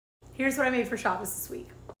Here's what I made for Shabbos this week.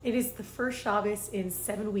 It is the first Shabbos in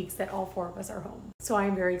 7 weeks that all 4 of us are home. So I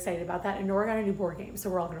am very excited about that. And Nora got a new board game, so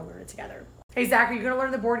we're all gonna learn it together. Hey Zach, are you gonna learn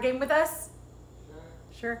the board game with us?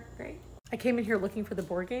 Sure, great. I came in here looking for the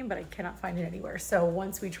board game, but I cannot find it anywhere. So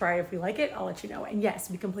once we try, if we like it, I'll let you know. And yes,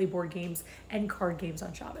 we can play board games and card games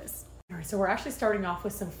on Shabbos. All right, so we're actually starting off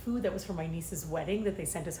with some food that was from my niece's wedding that they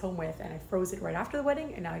sent us home with, and I froze it right after the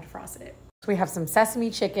wedding, and now I defrosted it. So we have some sesame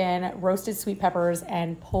chicken, roasted sweet peppers,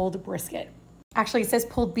 and pulled brisket. Actually, it says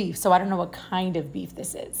pulled beef, so I don't know what kind of beef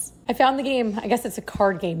this is. I found the game. I guess it's a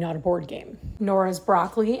card game, not a board game. Nora's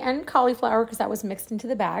broccoli and cauliflower, because that was mixed into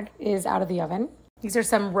the bag, is out of the oven. These are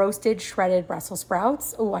some roasted shredded Brussels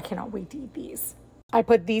sprouts. Oh, I cannot wait to eat these. I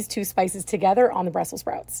put these 2 spices together on the Brussels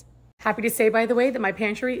sprouts. Happy to say, by the way, that my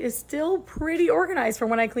pantry is still pretty organized from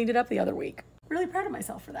when I cleaned it up the other week. Really proud of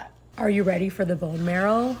myself for that. Are you ready for the bone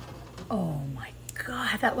marrow? Oh my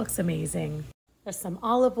God, that looks amazing. There's some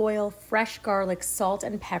olive oil, fresh garlic, salt,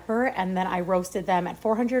 and pepper, and then I roasted them at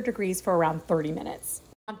 400 degrees for around 30 minutes.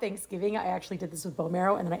 On Thanksgiving, I actually did this with bone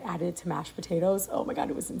marrow, and then I added it to mashed potatoes. Oh my God,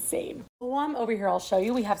 it was insane. Over here, I'll show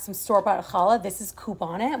you. We have some store-bought challah. This is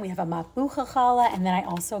couponet, and we have a matbucha challah, and then I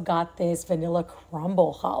also got this vanilla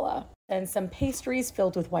crumble challah. And some pastries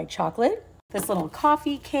filled with white chocolate, this little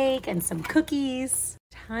coffee cake, and some cookies.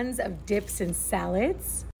 Tons of dips and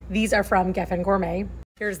salads. These are from Geffen Gourmet.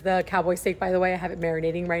 Here's the cowboy steak, by the way. I have it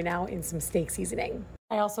marinating right now in some steak seasoning.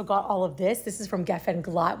 I also got all of this. This is from Geffen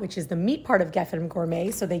Glatt, which is the meat part of Geffen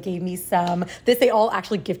Gourmet. So they gave me some, this they all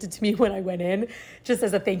actually gifted to me when I went in, just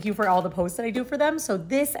as a thank you for all the posts that I do for them. So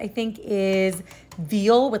this, I think, is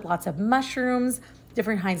veal with lots of mushrooms,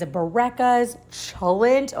 different kinds of barekas,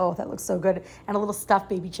 cholent. Oh, that looks so good. And a little stuffed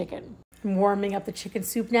baby chicken. I'm warming up the chicken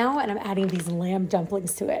soup now, and I'm adding these lamb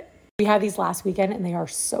dumplings to it. We had these last weekend, and they are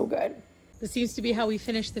so good. This seems to be how we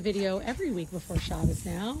finish the video every week before Shabbos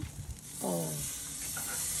now. Oh,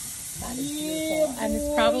 that is beautiful. And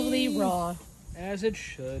it's probably raw. As it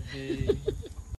should be.